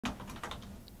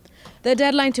The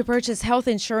deadline to purchase health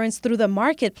insurance through the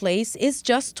marketplace is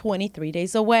just 23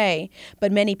 days away,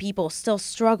 but many people still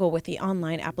struggle with the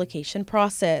online application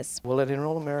process. Well, at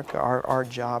Enroll America, our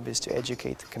job is to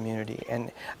educate the community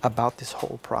and about this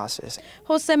whole process.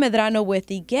 Jose Medrano with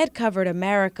the Get Covered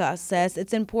America says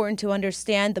it's important to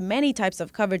understand the many types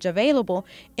of coverage available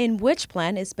and which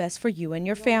plan is best for you and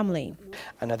your family.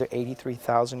 Another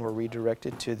 83,000 were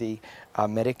redirected to the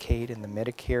Medicaid and the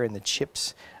Medicare and the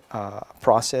CHIPS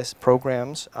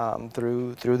programs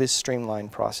through this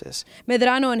streamlined process.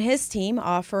 Medrano and his team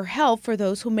offer help for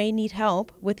those who may need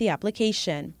help with the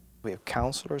application. We have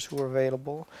counselors who are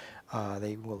available.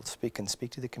 They will speak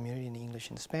to the community in English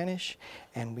and Spanish,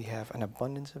 and we have an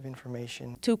abundance of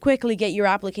information. To quickly get your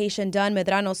application done,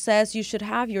 Medrano says you should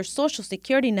have your Social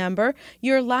Security number,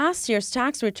 your last year's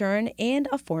tax return, and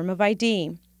a form of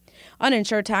ID.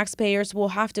 Uninsured taxpayers will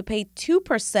have to pay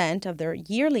 2% of their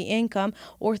yearly income,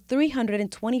 or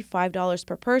 $325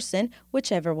 per person,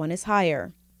 whichever one is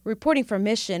higher. Reporting for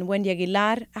Mission, Wendy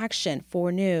Aguilar, Action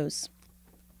 4 News.